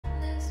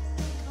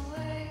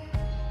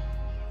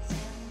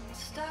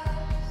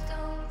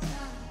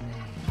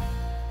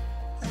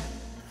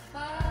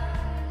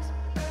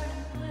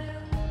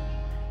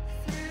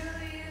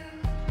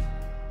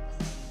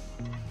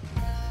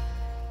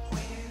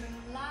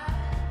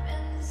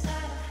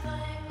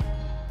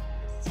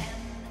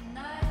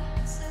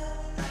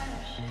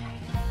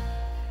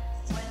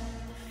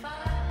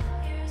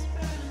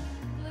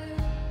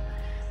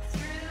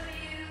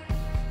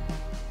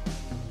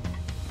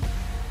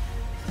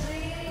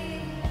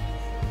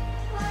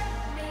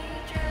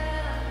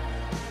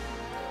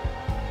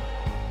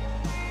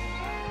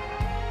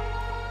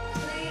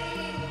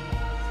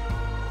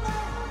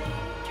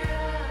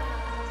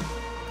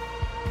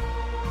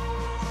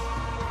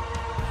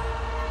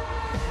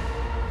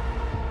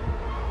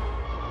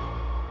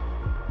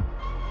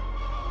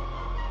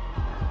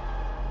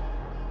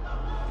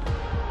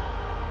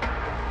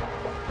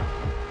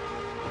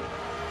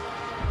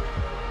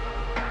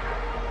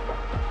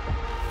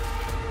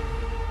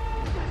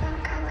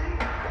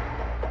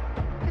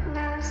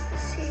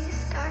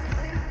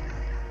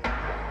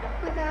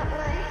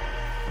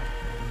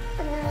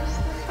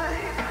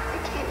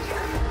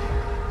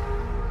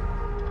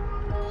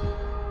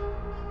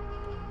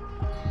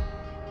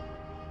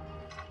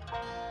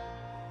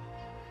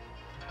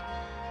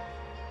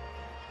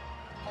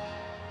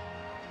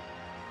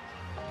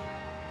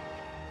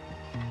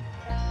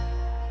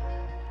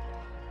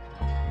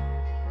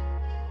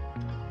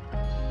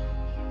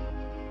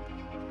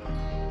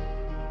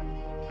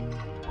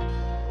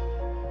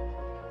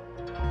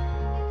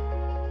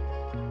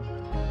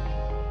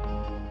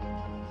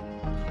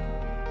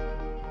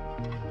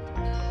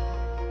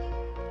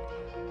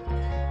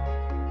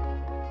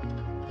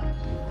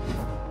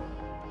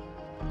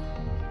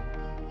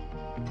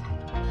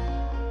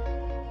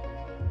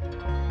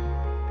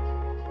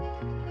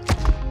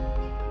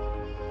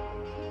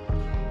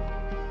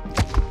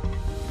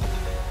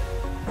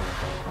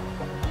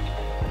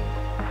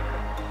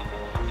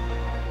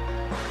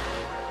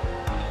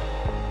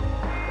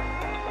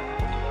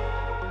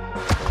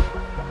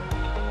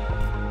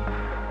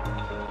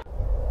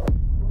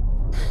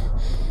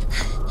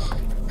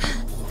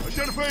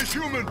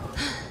human!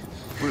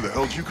 Where the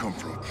hell did you come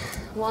from?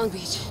 Long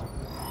Beach.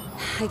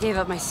 I gave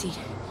up my seat.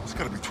 It's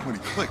gotta be 20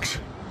 clicks.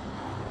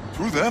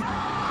 Through them?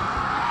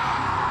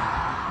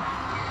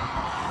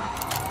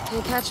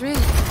 Can't catch me.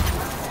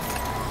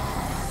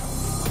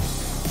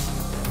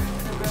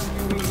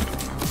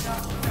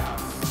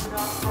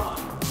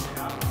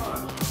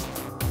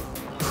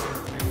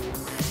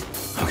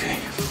 Okay.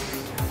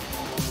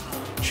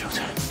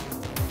 Showtime.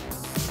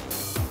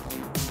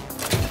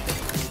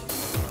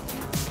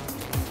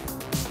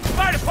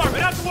 Fire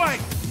department, out the way!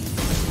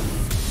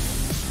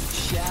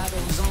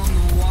 Shadows on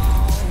the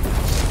wall,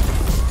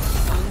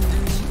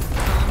 underneath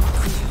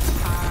concrete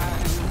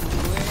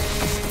highways,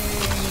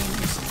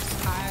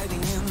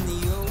 hiding in the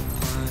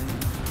open.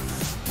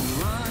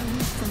 Run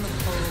from the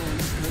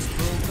hopeless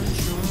broken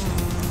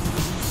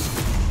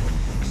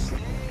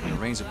dreams.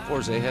 Rains of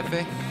course, eh,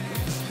 Jefe?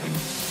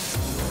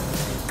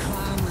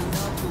 Climbing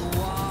up the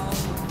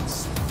walls,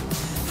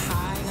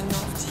 high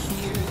enough to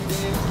hear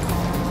their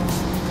calls.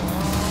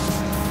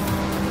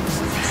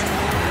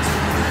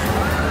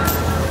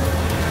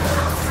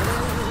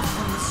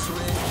 From the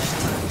switch,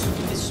 time to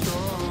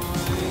destroy.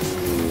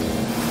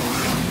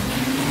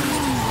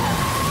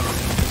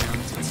 Down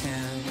to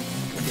 10,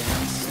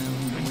 dancing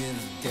with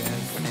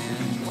death and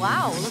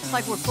Wow, looks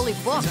like we're fully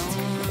booked.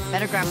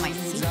 Better grab my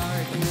seat.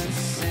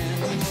 darkness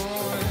and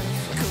more.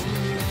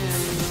 Command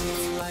the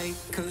light,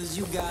 'cause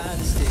you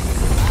gotta stay.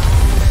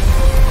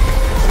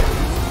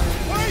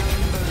 Wait!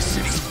 The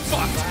city's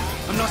fucked!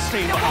 I'm not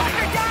staying behind.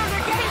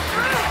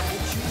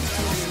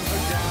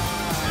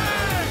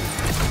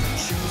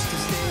 Choose to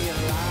stay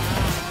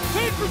alive.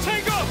 Take for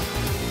tango!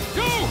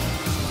 Go!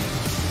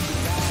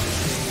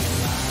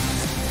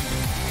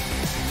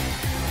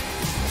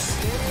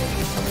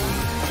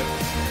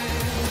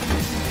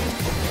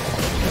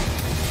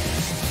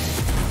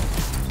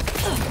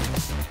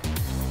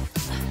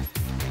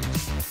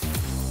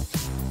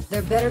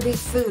 There better be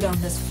food on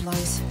this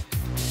flight.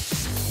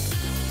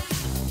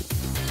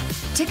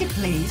 Ticket,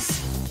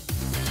 please.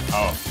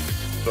 Oh,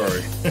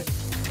 sorry.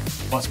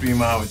 Must be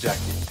mine with Jackie.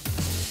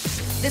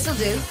 This'll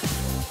do.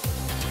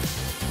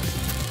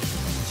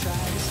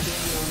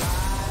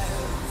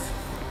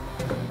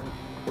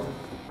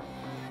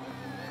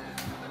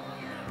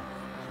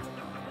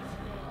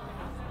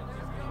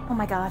 Oh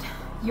my god,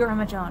 you're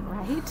Emma John,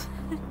 right?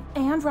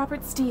 And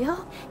Robert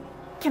Steele?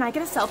 Can I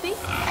get a selfie?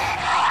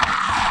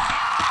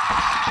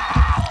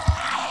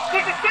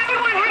 This is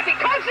 7-1 Happy,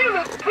 call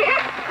Zulu!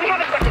 We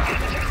haven't got the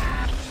passengers.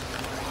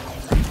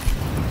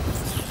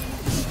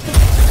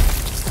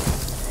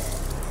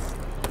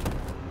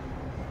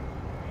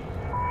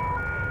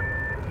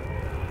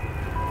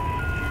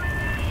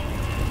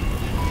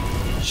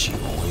 She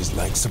always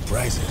likes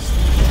surprises.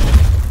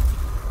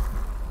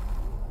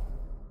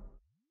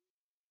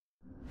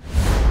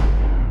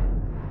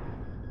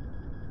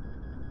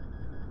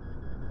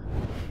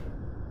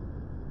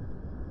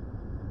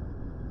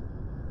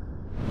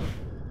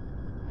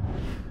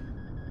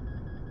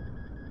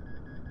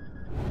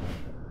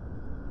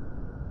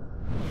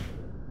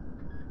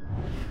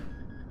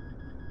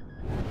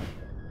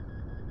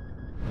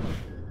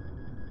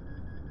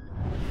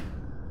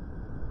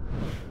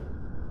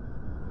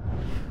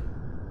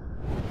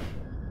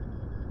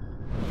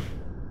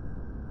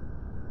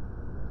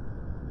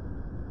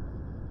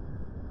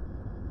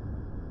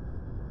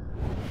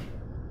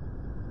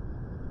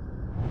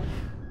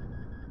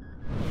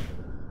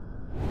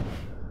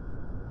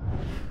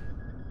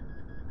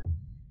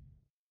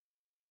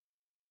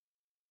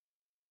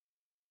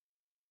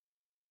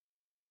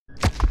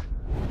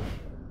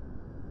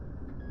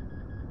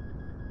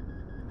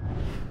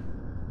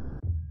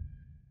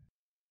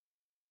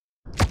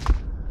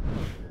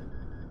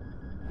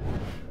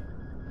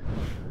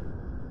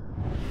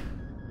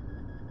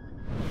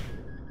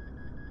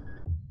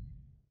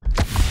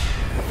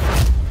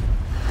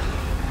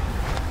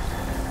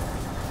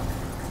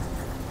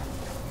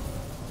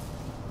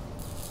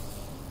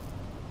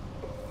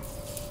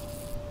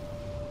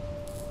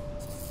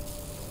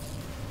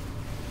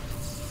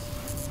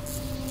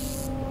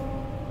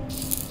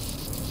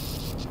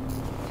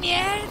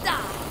 Mierda!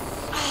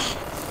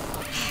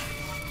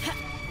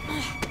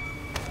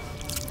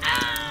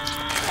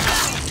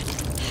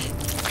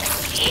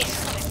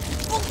 Hijo de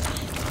puta!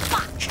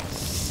 Fuck!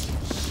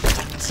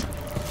 Shit!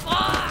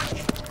 Fuck!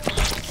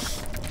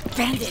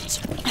 Bandage!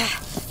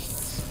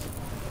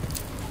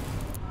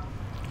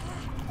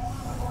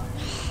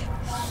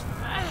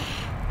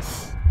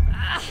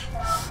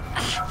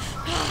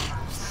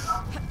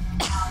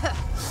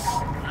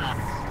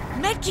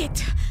 Medkit!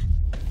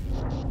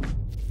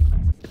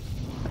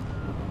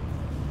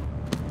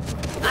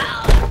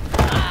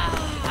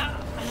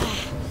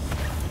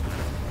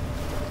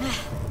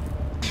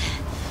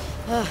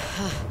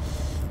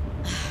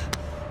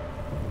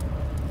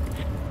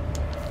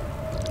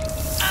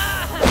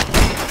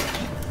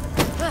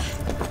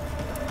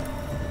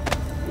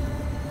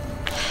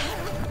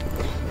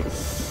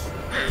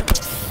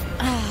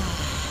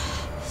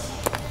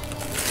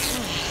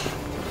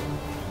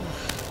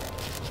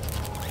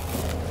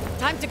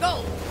 Time to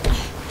go!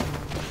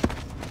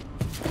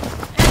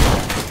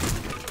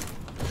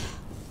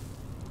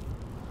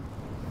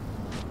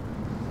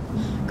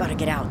 Gotta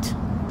get out.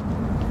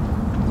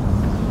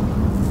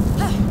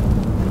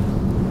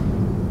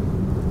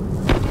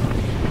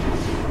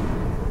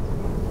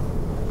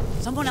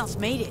 Someone else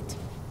made it.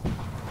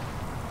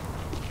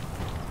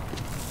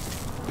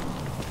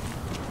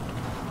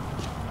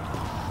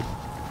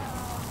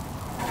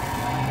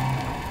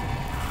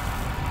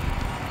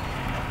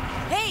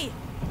 Hey!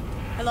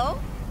 Hello?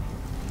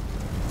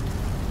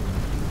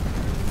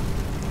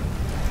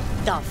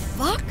 The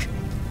fuck?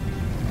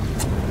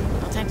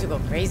 No time to go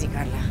crazy,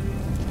 Carla.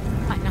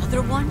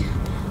 Another one?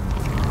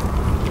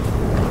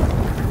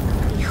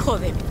 Hijo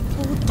de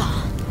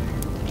puta.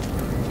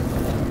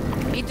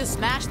 Need to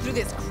smash through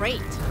this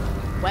crate.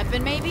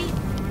 Weapon, maybe?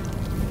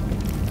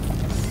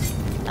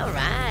 All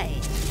right.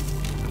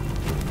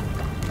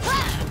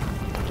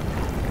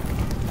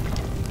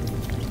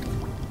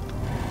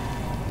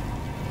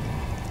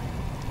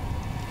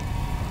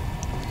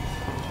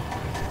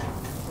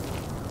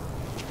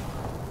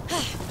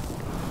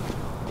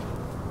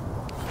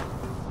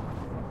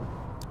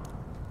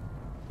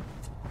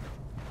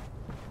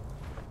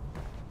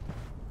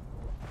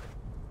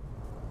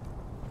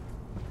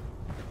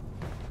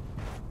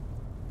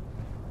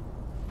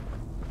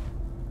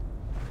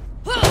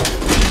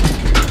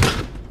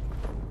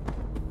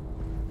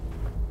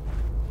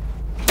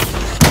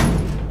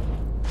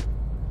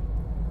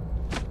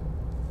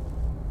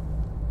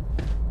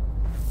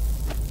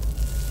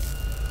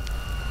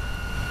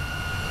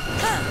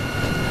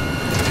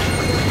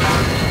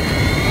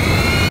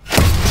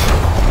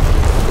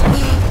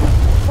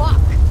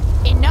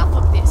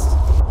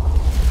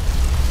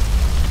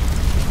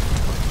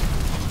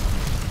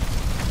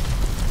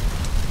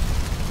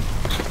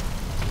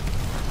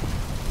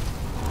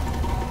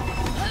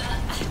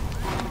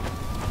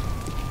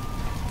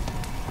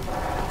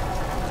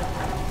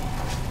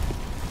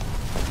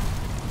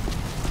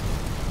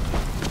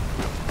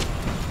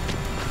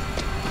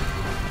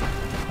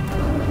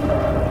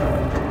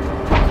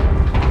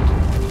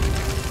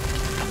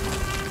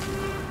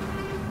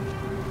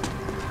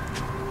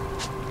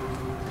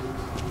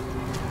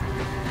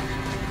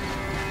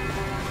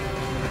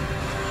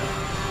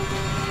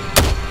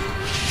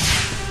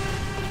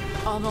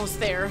 Almost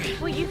there.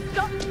 Will you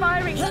stop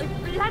firing those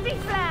bloody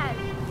flares?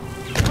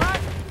 What?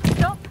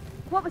 Stop.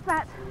 What was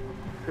that?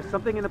 There's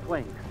something in the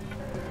plane.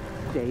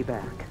 Stay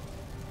back.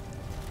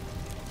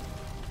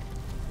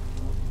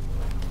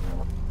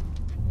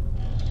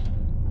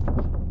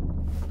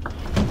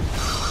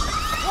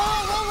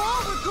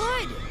 Whoa, we're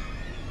good!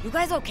 You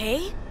guys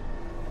okay?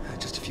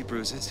 Just a few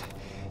bruises.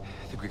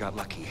 I think we got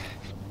lucky.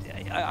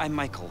 I'm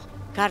Michael.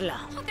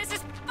 Carla. Oh, this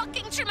is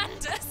fucking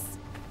tremendous.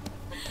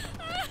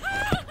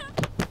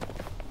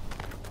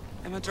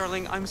 Emma,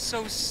 darling, I'm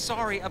so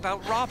sorry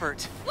about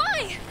Robert.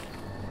 Why?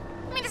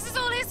 I mean, this is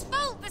all his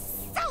fault, the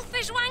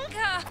selfish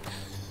wanker.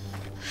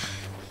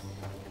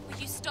 Will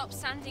you stop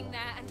standing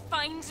there and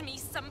find me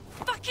some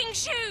fucking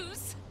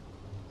shoes?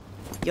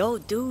 Yo,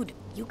 dude,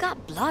 you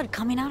got blood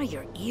coming out of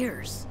your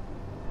ears.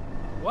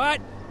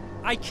 What?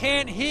 I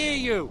can't hear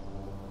you.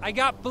 I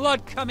got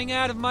blood coming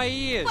out of my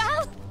ears.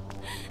 Well,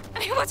 I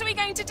mean, what are we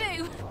going to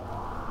do?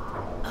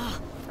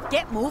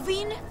 Get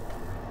moving?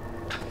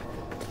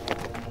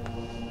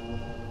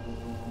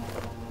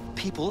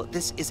 People,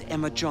 this is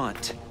Emma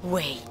Jaunt.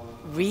 Wait,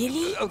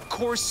 really? Of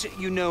course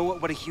you know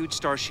what a huge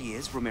star she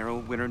is, Romero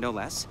winner no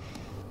less.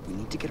 We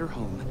need to get her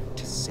home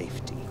to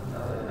safety.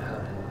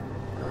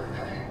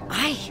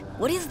 Aye,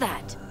 what is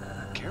that?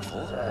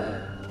 Careful.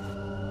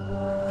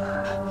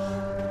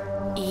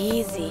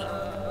 Easy.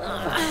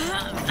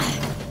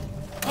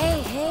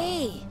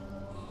 Hey!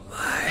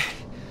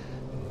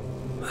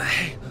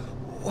 My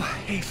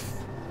wife.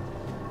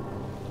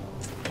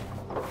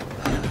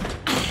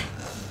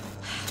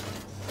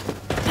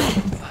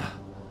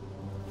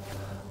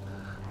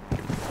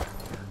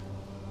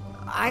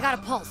 I got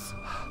a pulse.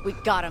 We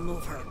gotta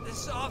move her.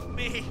 This off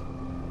me.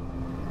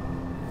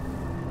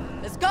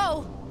 Let's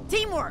go!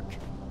 Teamwork!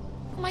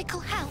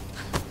 Michael, help.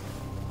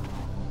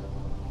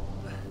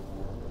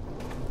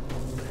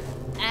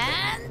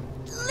 And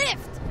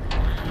lift!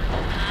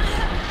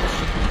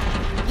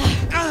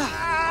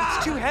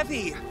 It's too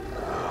heavy. I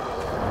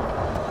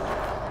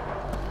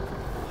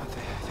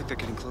think they're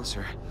getting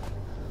closer.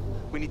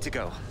 We need to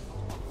go.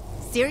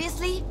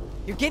 Seriously?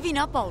 You're giving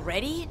up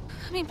already?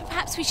 I mean,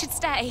 perhaps we should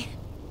stay.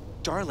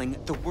 Darling,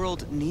 the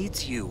world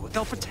needs you.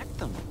 They'll protect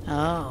them.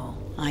 Oh,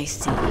 I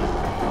see.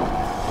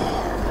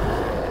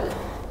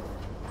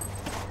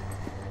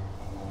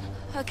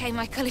 Okay,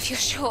 Michael, if you're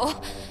sure.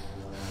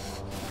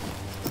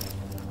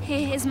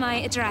 Here is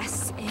my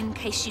address in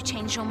case you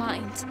change your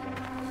mind.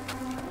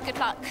 Good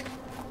luck.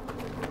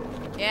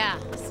 Yeah,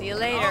 see you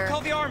later. I'll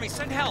call the army.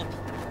 Send help.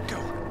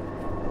 Go.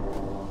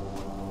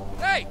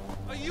 Hey,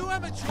 are you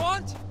Emma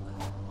Jaunt?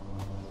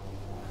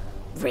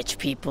 Rich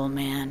people,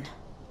 man.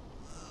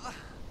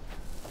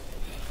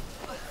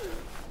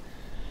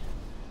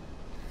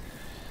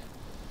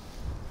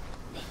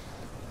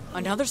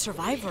 Another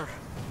survivor.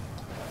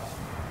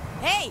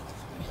 Hey!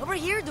 Over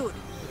here, dude!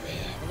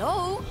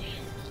 Hello?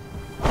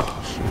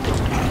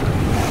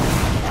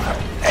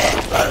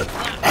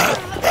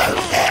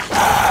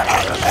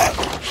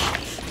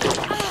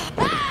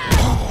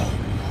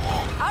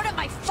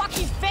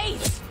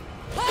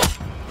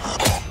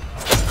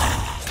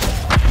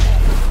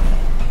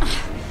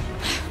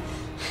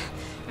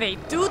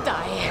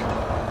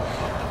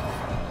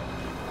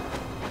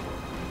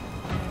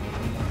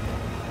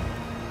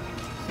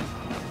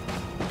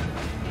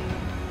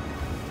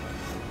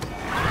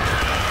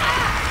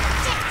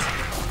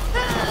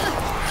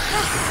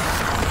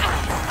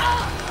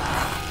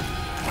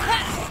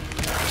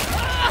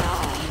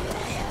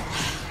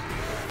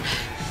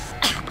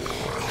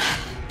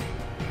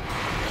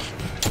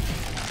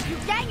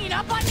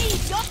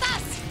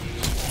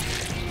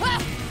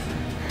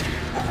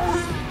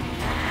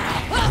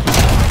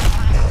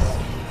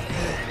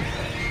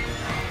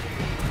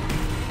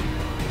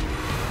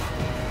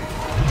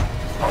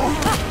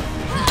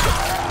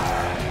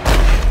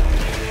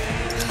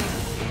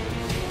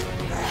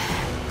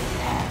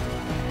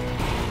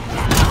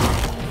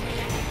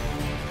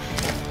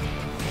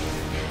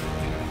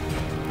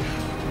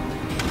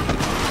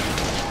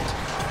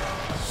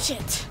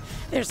 Shit,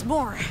 there's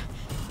more.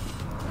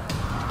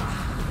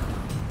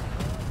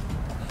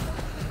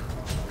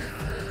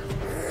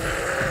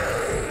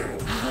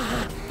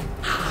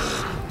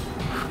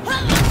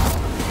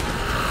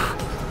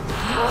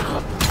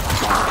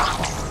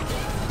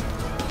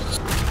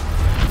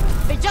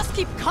 They just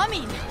keep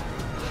coming.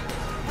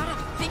 Gotta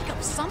think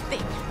of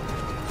something.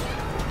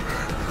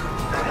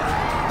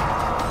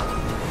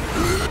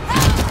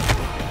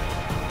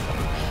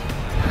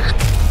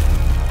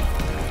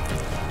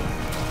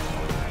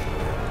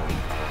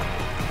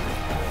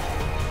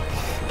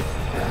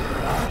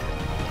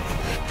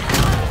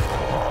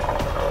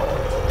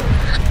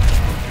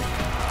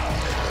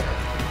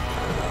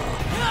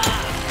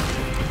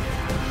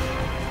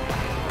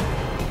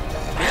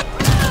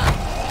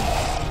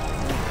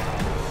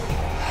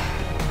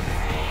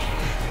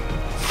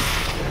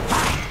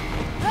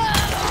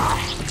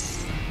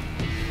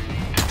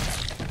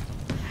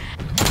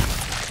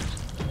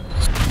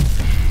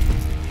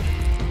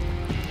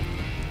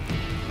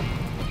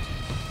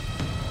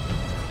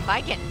 If I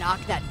can knock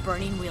that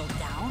burning wheel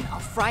down, I'll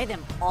fry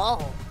them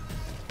all.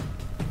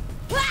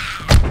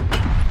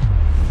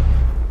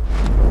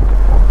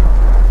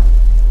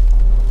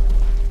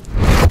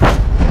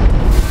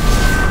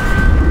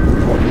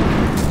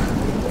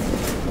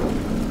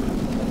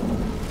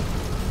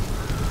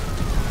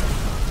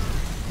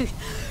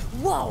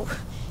 Whoa!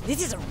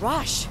 This is a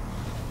rush.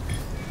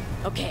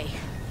 Okay,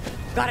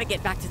 gotta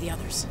get back to the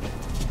others.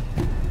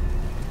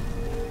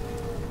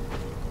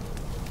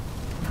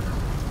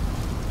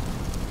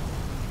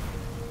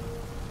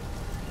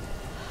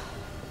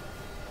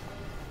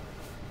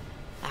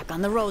 Back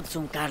on the road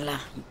soon, Carla.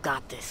 You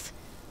got this.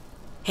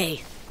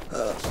 Hey.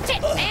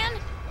 Shit, man!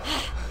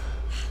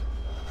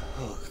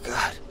 Oh,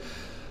 God.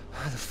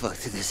 How the fuck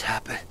did this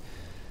happen?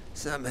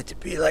 It's not meant to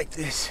be like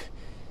this.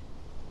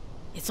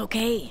 It's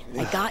okay.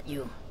 I got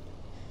you.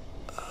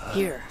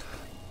 Here.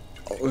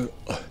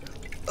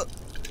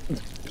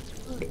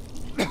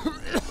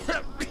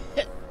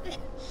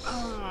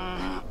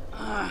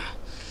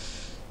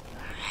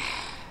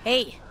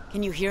 Hey,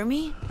 can you hear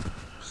me?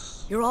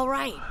 You're all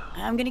right.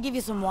 I'm gonna give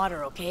you some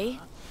water, okay?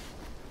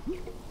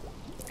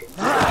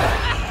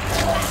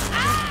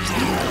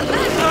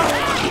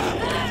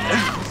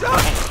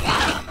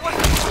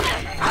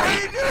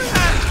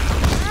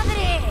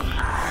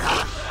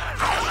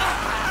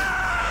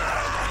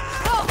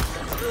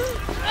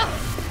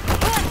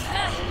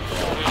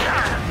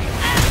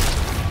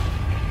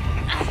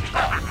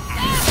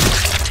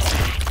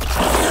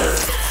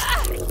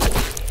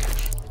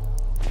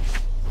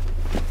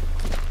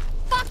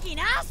 Fucking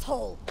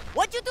asshole!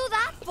 What'd you do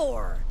that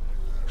for?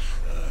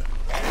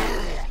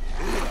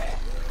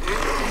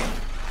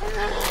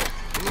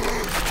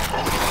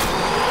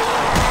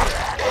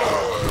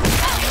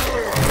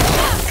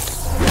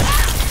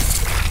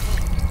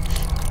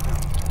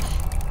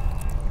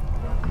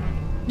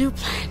 New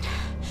plan.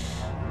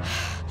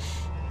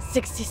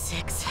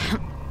 66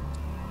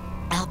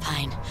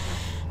 Alpine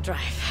Drive.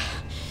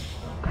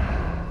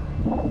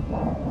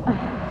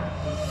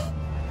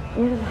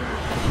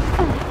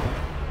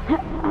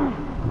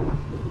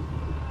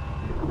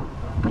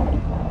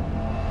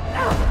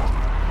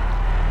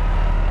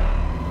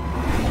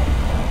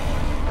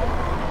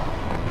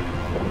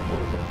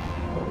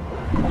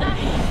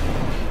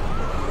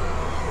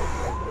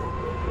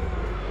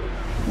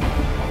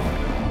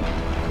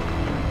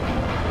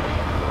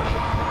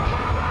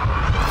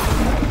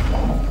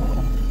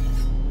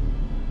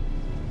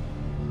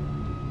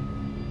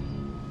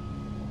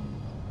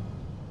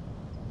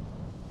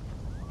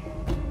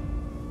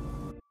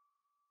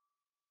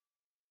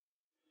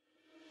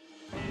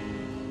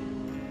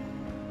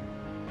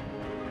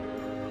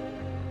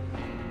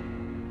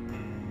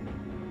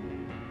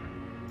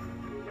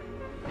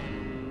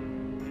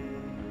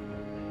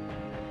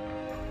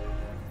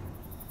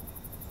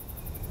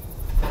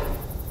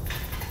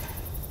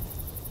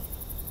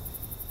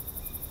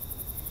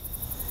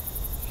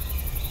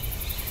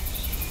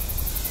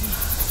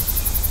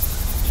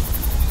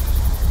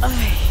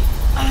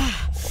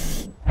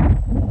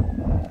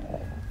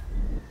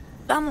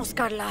 Vamos,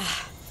 Carla.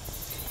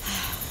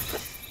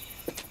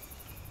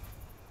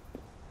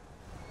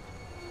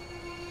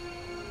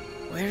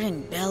 Where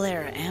in Bel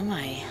Air am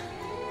I?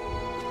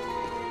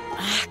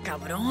 Ah,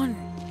 cabrón.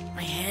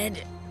 My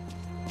head.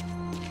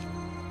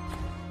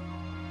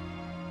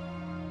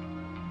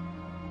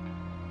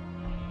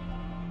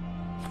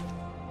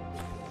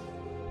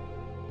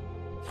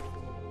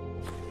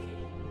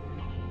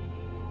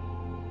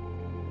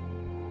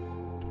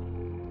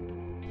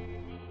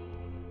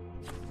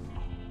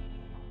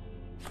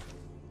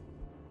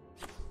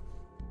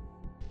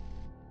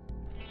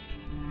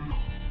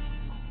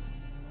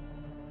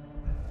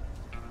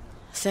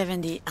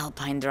 .70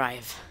 Alpine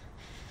Drive.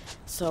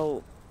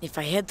 So, if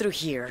I head through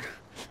here,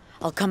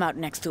 I'll come out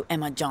next to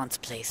Emma John's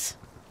place.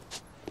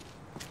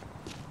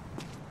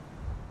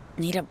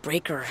 Need a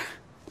breaker.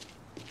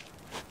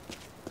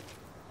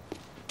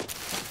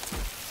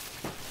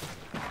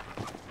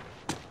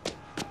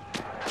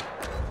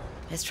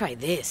 Let's try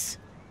this.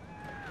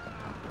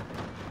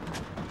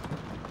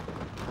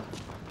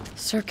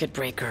 Circuit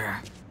breaker.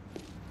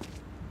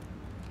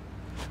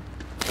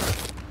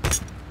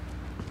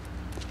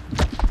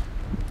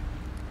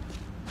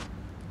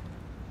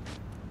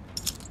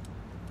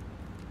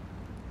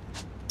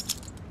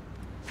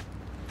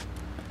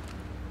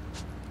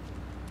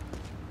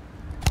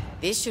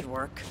 This should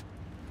work.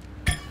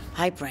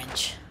 Pipe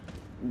wrench.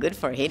 Good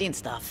for hitting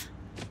stuff.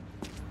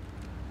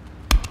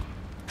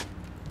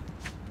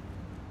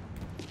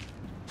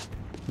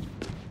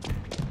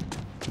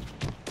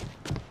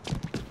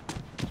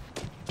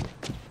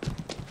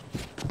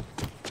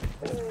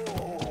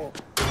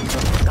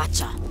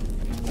 Gotcha.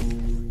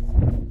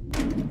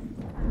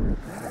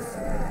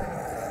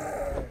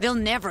 They'll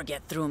never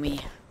get through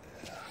me.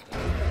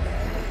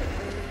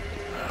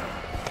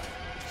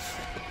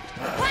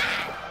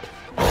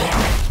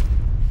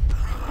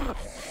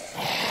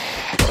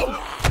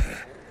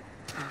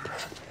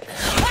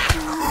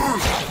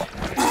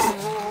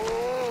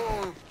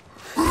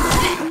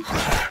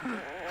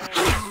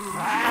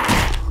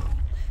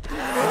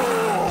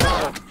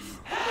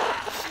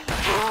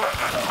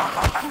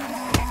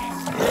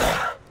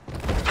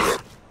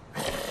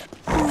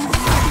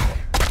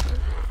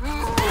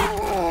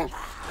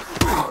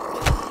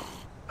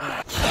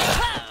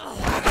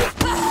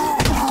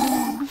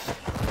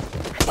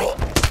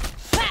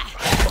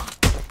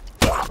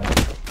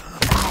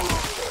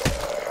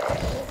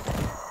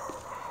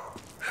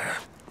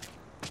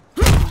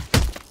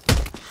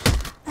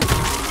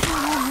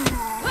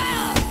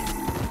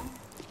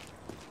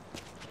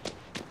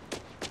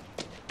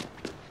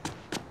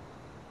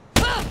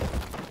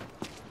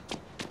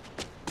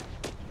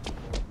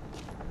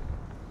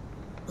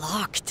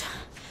 Locked.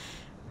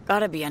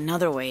 Gotta be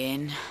another way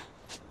in.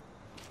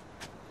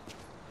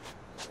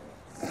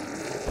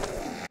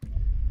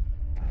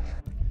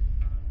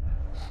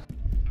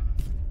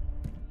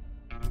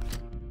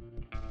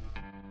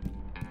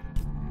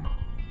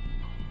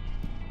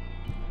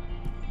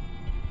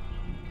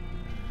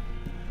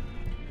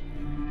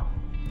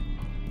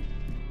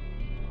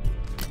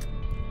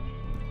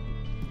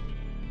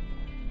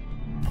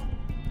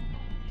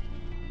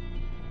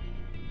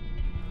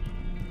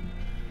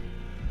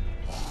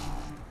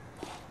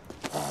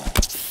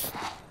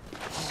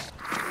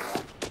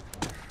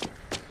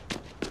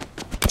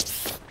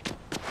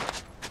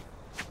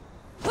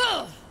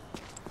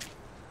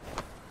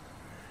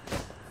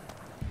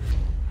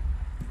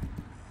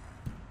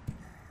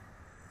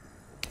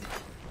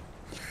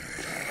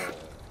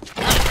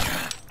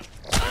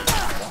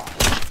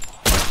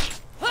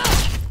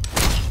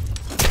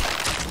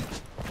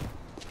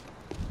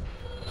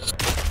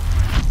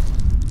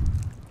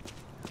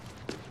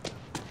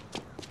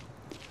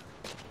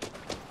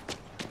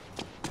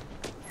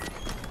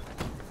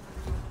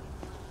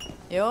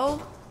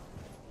 Yo?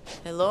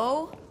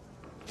 Hello?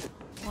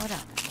 What a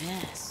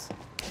mess.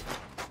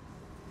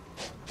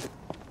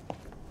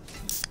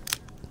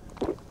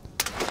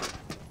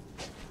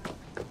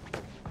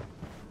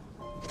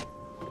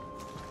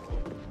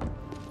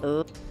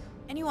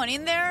 Anyone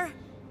in there?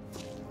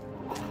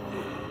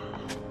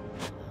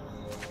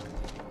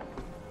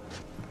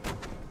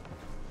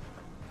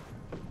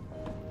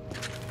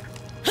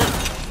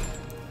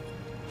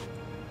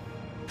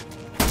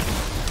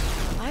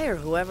 Fire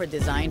whoever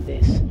designed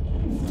this.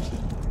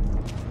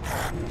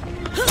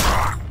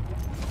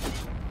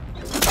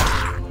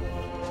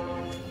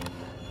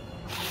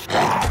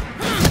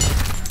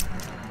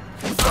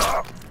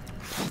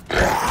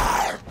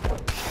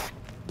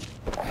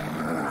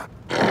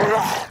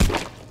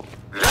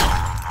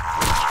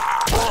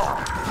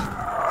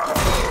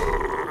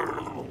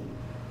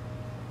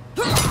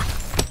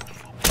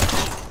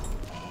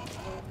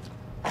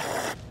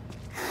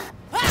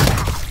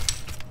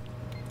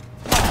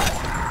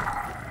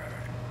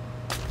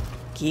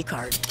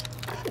 Keycard.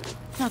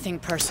 Nothing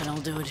personal,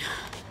 dude.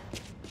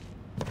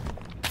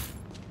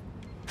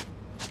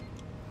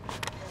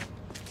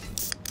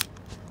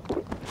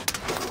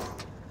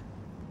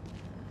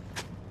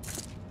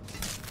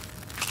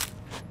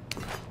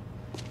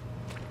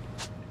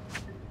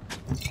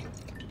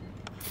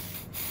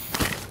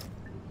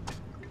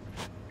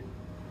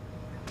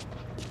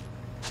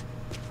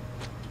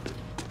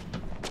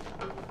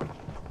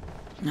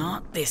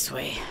 Not this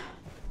way.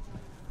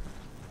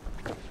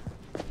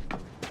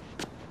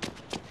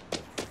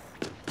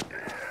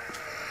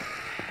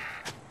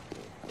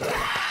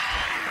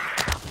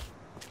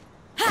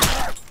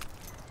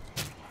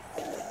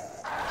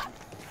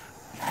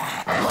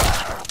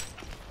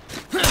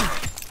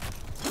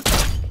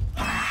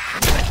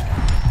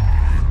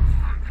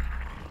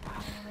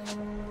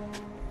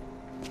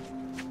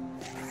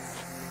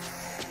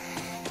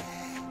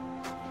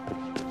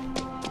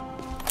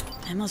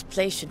 Emma's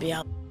place should be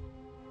out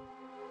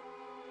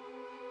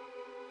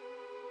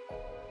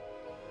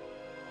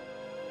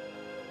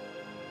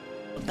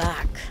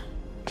back.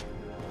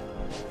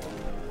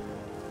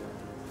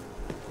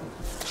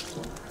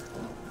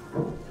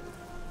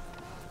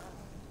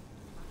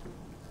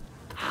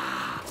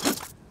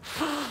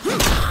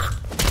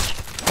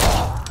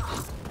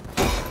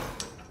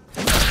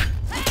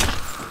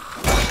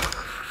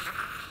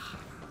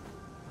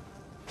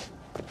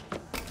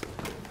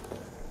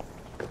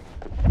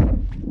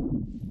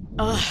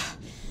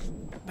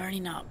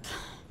 burning up.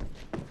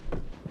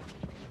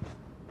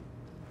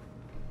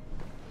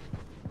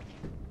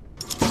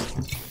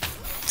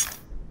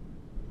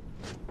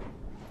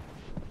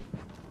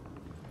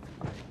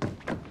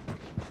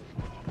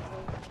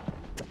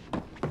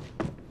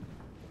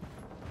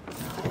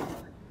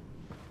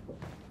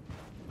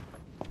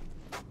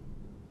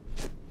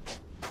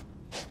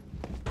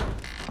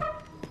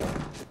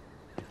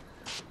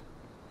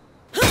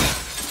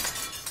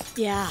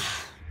 Yeah,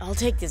 I'll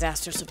take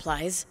disaster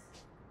supplies.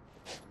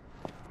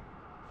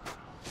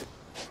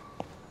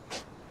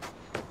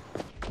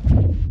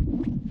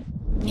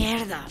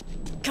 Mierda.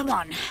 Come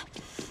on.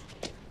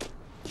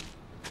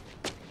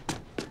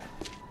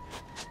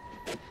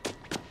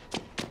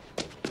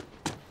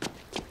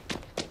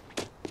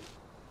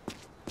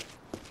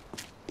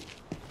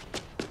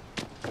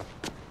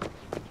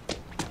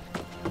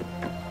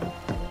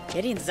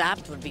 Getting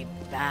zapped would be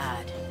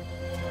bad.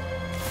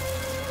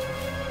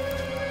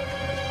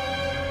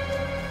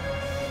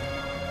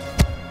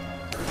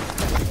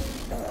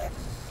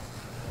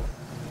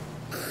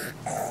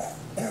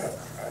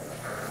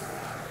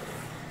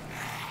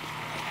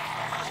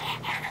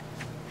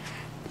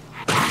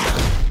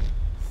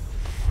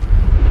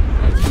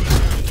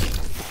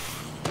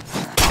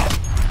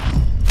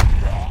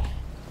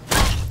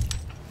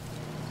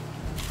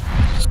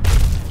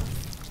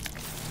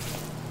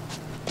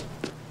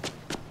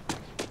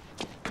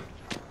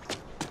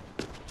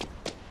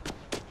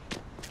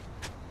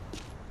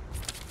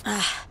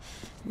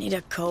 Need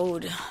a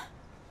code.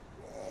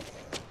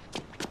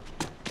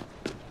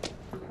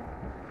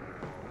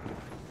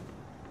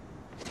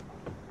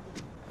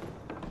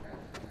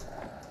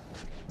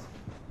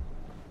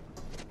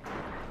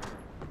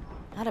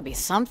 Gotta be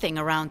something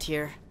around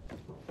here.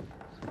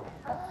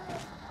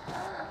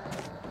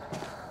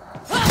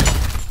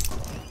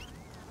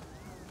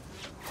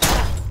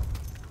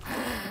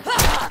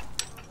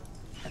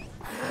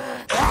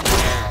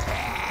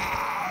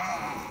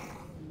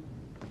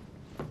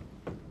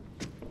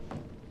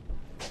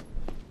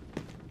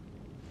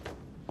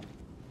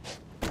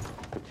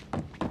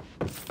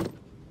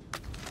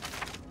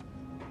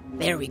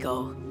 There we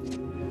go.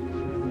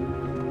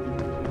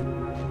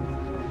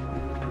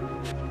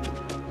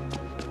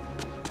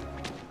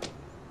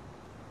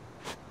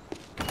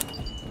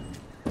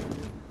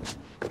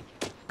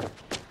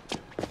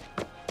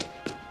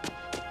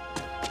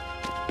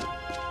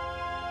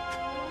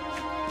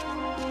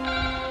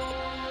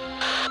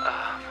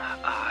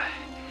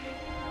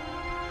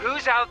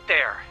 Who's out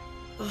there?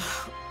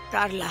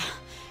 Carla,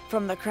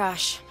 from the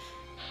crash.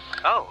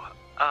 Oh,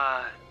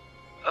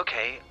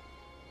 okay.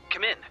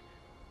 Come in.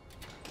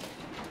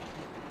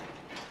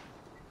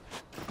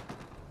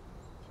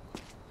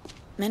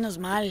 Menos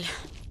mal.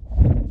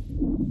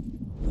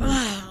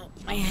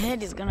 My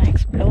head is gonna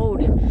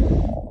explode.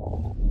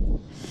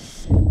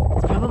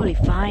 It's probably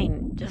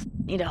fine. Just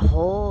need a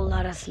whole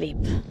lot of sleep.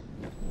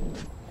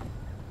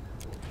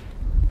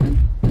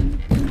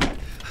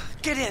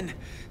 Get in!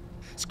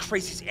 This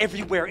crazy's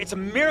everywhere. It's a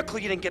miracle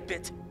you didn't get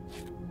bit.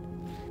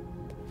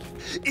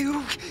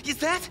 Ew, is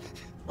that?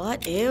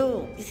 What?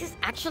 Ew. This is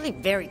actually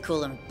very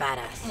cool and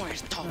badass.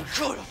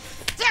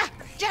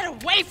 Get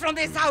away from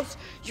this house,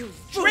 you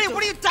Ray,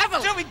 what are you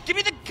devil? Joey, give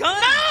me the gun!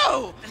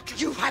 No!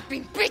 You have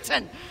been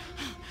bitten.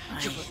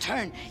 You will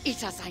turn.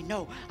 It's as I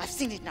know. I've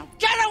seen it now.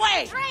 Get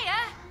away! Freya!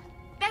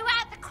 They were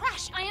at the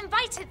crash. I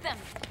invited them.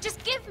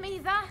 Just give me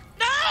the...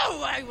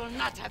 No! I will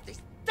not have this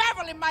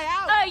devil in my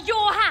house!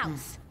 Your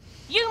house.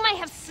 You may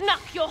have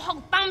snuck your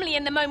whole family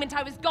in the moment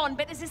I was gone,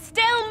 but this is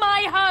still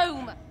my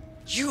home.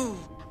 You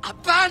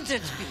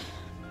abandoned me.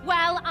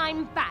 Well,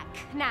 I'm back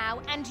now,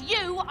 and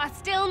you are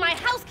still my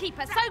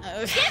housekeeper, so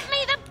give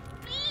me the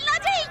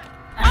bloody...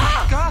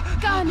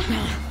 gun!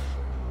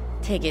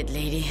 Take it,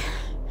 lady.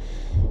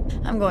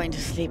 I'm going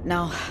to sleep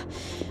now.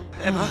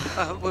 Emma,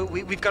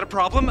 we've got a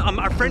problem.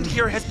 Our friend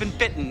here has been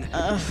bitten.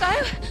 So?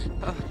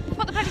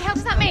 What the bloody hell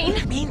does that mean?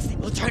 It means they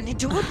will turn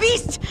into a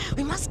beast.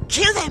 We must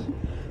kill them.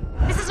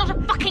 This is not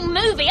a fucking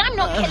movie. I'm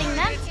not killing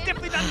them. It's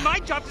definitely not my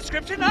job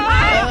description.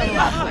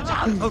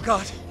 Oh,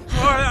 God.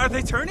 Are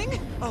they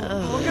turning?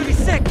 Oh, we're gonna be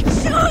sick.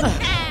 Shoot them!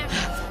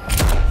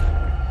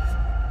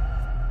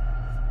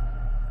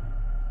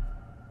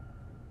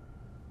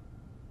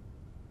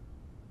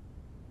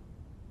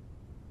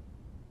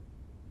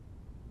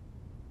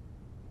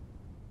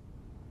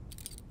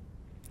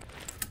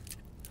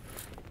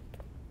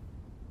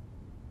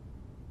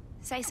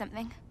 Say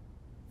something.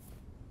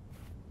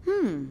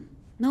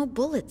 No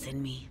bullets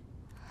in me.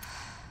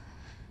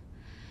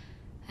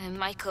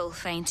 Michael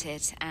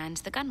fainted and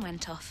the gun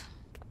went off.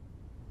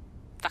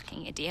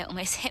 Fucking idiot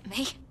almost hit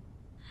me.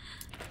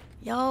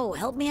 Yo,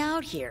 help me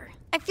out here.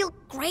 I feel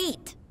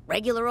great.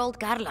 Regular old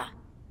Carla.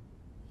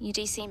 You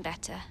do seem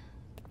better.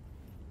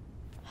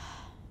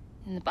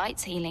 And the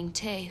bite's healing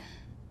too.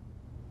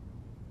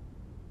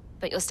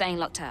 But you're staying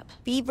locked up.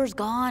 Fever's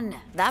gone.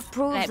 That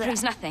proves No, it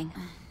proves nothing,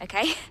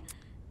 okay?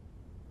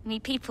 I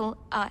mean, people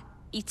are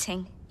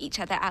eating each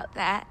other out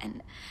there,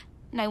 and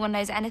no one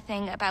knows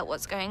anything about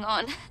what's going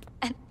on.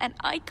 And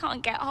I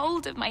can't get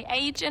hold of my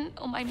agent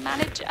or my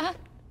manager.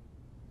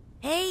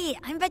 Hey,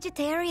 I'm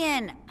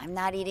vegetarian. I'm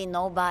not eating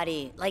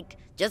nobody. Like,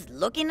 just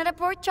looking at a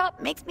pork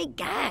chop makes me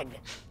gag.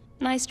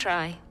 Nice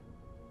try.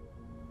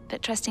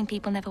 But trusting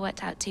people never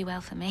worked out too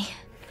well for me.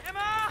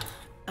 Emma!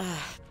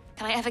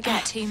 Can I ever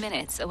get 2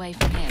 minutes away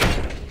from him?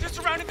 They're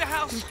surrounding the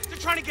house. They're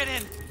trying to get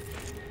in.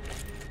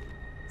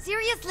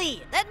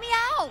 Seriously, let me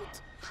out.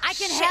 I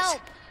can Shit.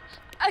 help.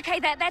 Okay,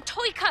 they're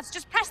toy cups.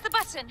 Just press the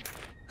button.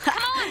 Come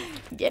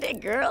on! Get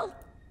it, girl?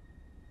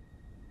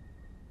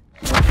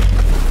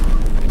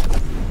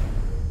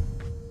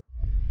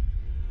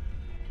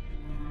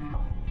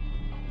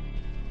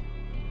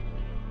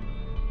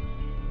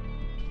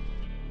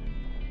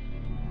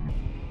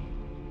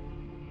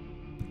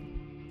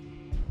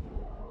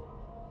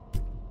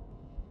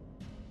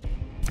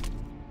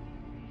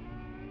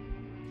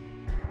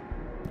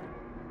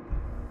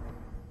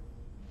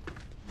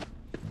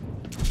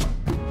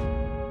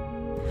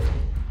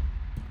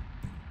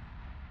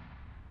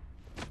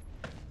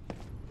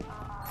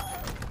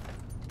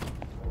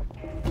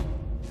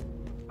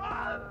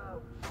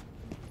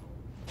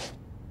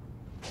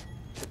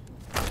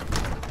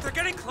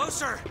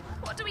 Closer!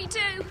 What do we do?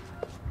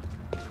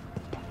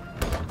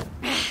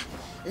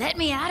 Let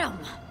me at him.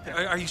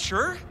 Are you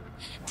sure?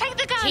 Take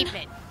the gun! Keep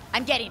it.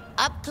 I'm getting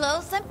up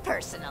close and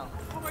personal.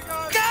 Oh my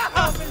god!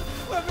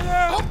 Let me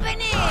out!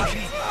 Open it!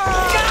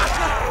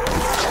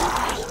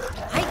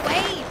 Hey,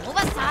 wait! Move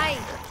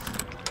aside!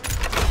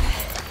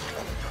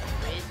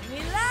 Wish me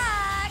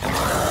luck!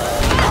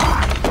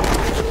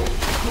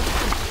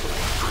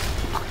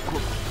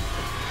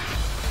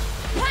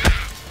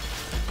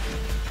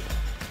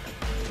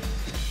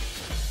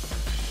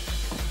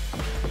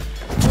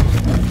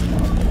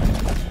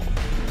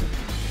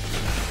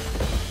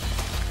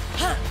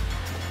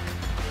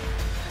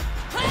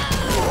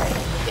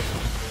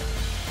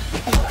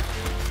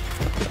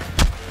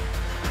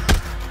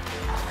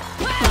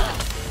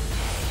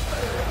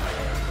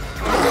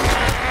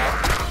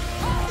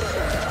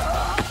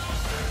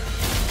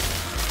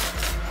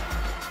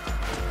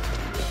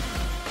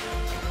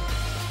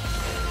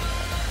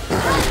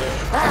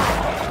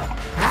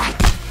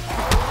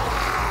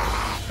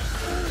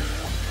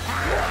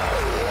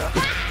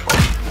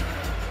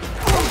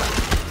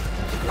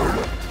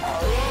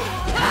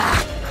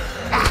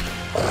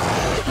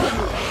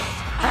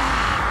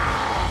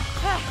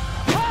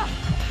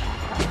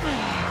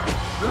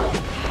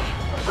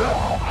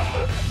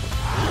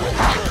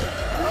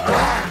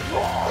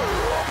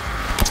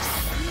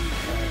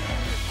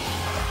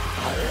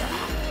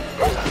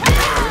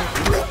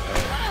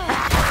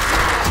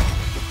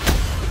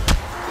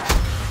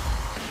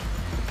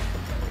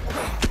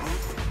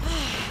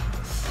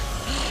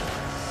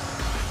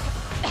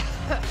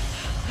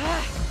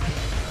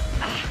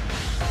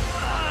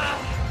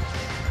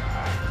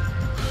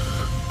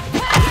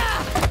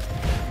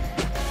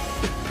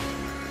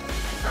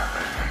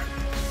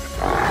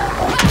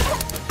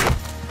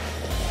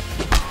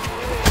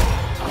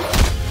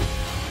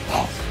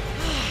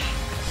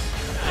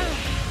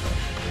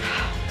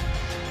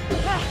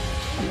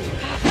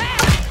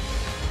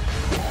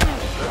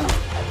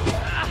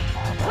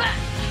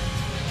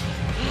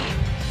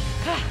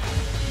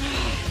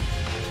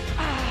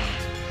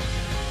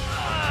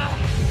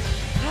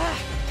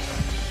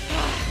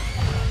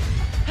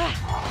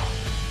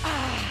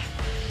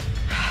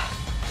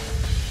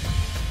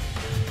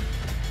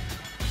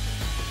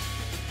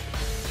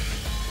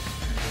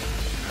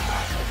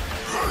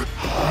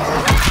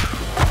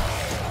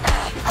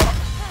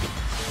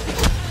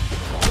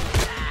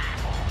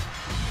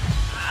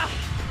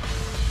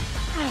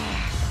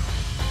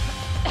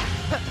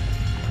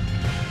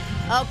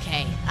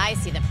 Okay, I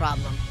see the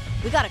problem.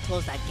 We gotta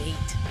close that gate.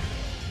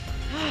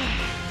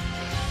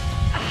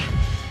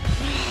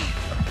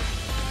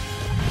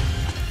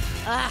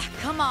 Ah,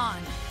 come on.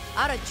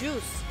 Out of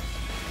juice.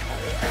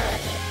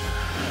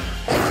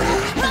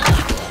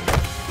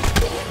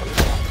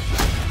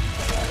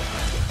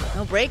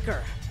 No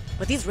breaker.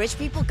 But these rich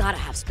people gotta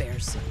have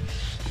spares.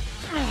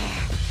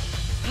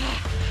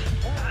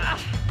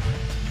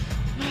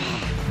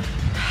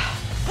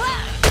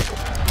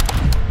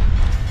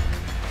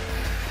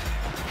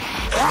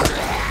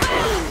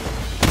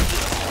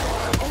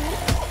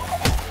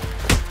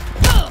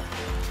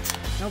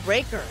 No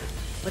breaker.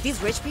 But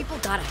these rich people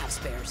gotta have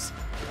spares.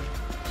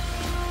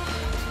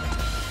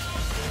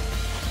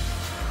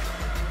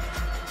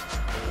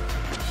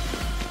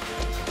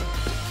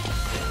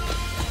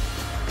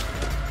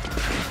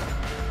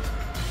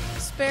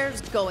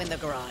 Spares go in the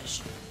garage.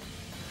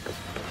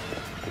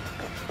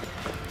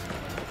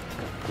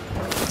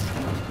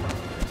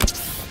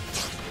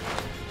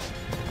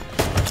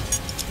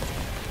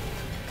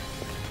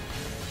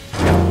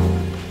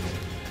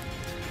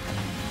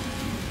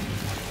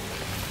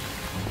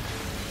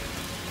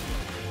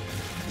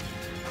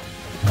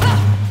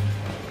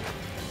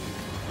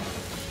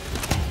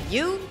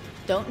 You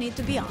don't need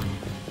to be on.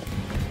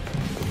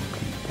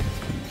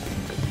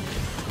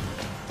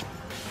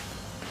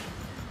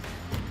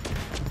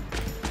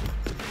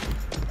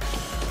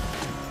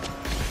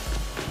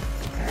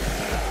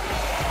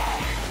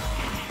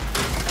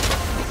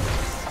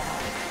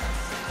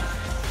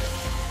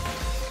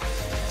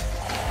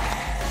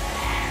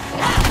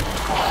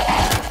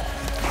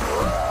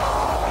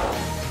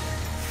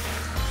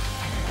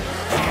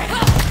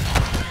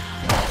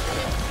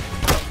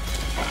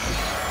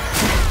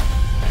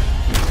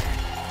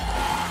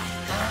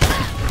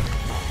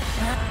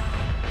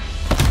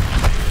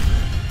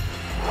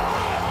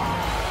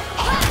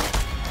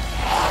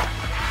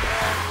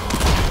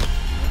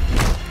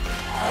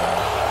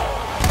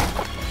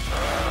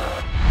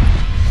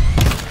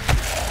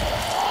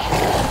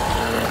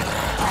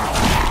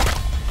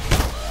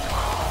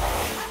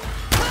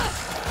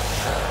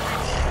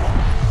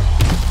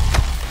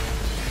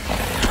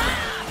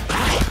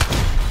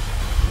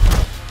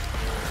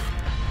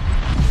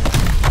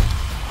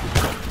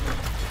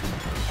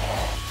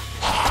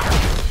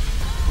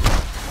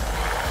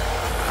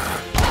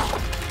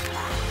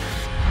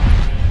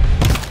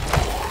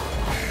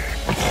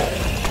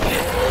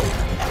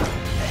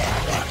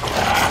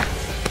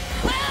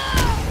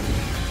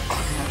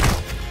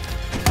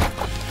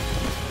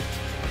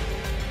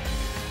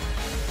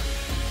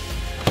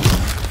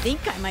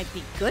 think I might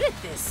be good at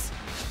this.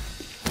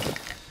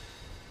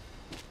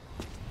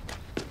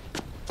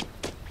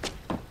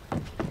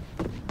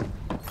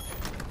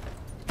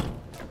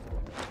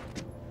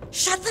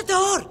 Shut the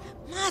door!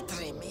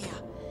 Madre mia.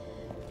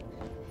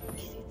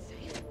 Is it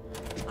safe?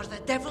 Are the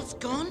devils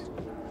gone?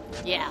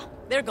 Yeah,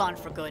 they're gone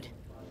for good.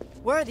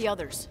 Where are the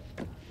others?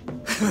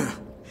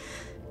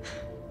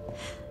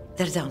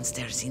 They're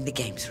downstairs in the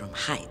games room,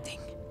 hiding.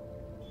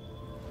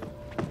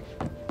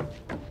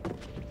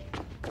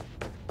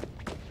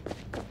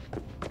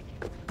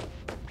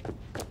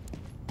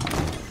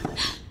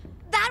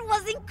 That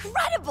was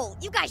incredible!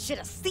 You guys should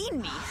have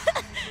seen me.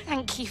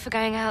 Thank you for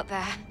going out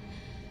there.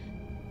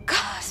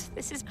 God,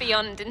 this is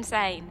beyond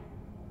insane.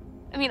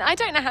 I mean, I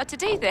don't know how to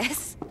do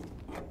this.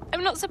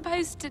 I'm not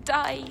supposed to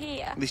die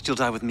here. At least you'll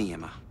die with me,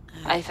 Emma.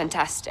 Oh,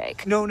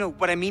 fantastic. No,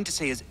 what I mean to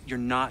say is you're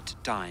not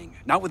dying.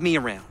 Not with me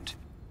around.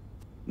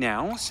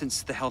 Now,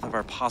 since the health of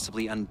our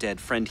possibly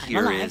undead friend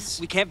here is...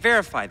 We can't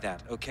verify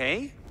that,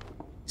 okay?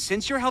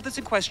 Since your health is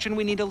in question,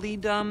 we need a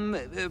lead,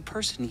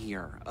 person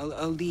here.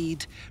 A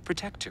lead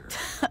protector.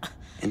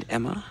 And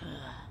Emma,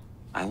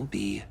 I will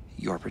be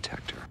your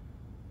protector.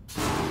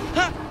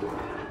 I'll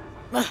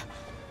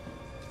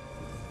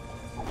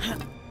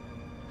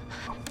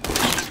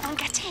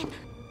get in.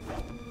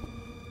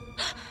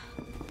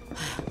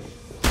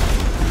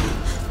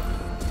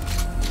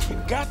 You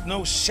got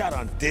no shot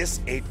on this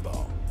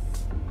 8-ball.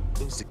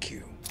 Lose the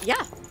cue.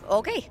 Yeah,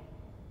 okay.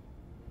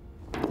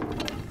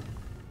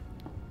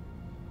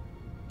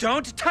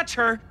 Don't touch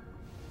her!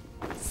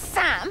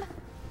 Sam?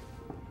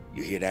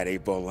 You hear that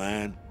 8-ball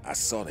line? I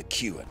saw the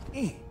cue and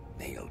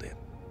nailed it.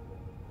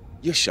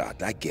 You're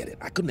shocked, I get it.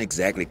 I couldn't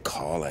exactly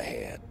call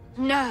ahead.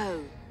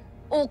 No.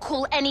 Or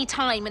call any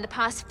time in the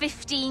past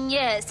 15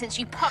 years since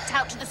you popped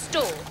out to the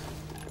store.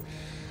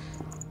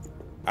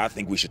 I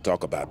think we should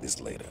talk about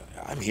this later.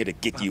 I'm here to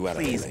get you out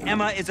of Please, LA.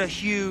 Emma is a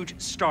huge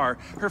star.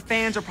 Her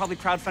fans are probably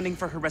crowdfunding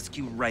for her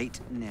rescue right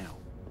now.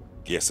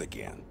 Guess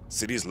again.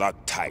 City's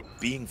locked tight.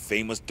 Being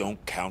famous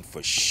don't count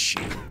for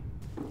shit.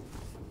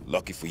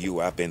 Lucky for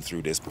you, I've been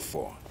through this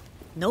before.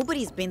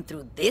 Nobody's been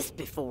through this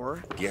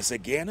before. Guess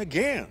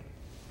again.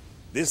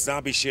 This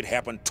zombie shit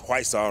happened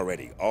twice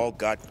already. All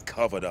got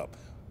covered up.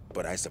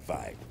 But I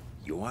survived.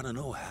 You wanna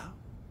know how?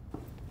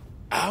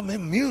 I'm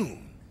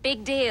immune.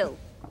 Big deal.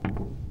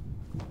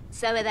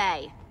 So are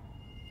they.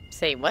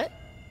 Say what?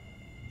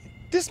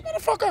 This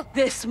motherfucker?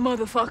 This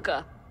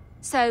motherfucker.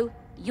 So,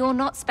 you're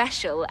not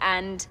special,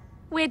 and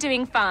we're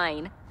doing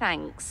fine,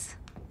 thanks.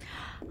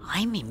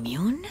 I'm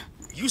immune?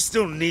 You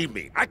still need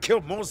me. I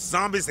killed more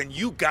zombies than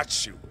you got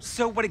shoes.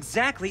 So what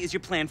exactly is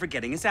your plan for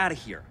getting us out of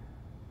here?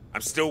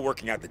 I'm still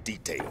working out the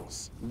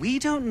details. We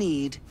don't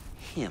need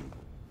him.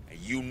 And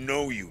you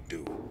know you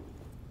do.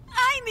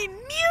 I'm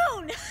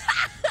immune!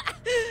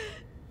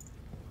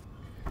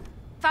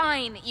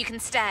 Fine, you can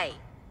stay.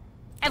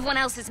 Everyone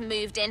else has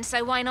moved in,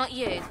 so why not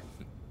you?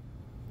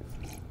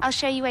 I'll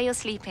show you where you're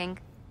sleeping.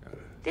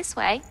 This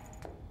way.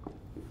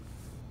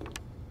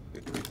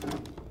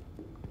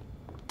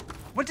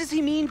 What does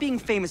he mean being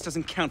famous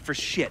doesn't count for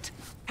shit?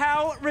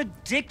 How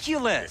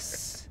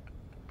ridiculous!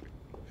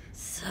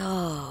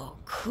 So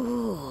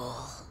cool.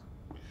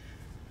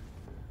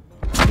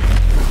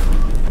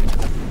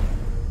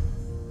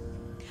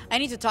 I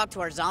need to talk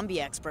to our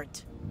zombie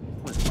expert.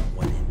 What's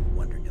one-hit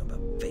wonder know about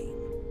fame?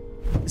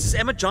 This is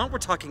Emma Jaunt we're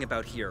talking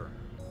about here.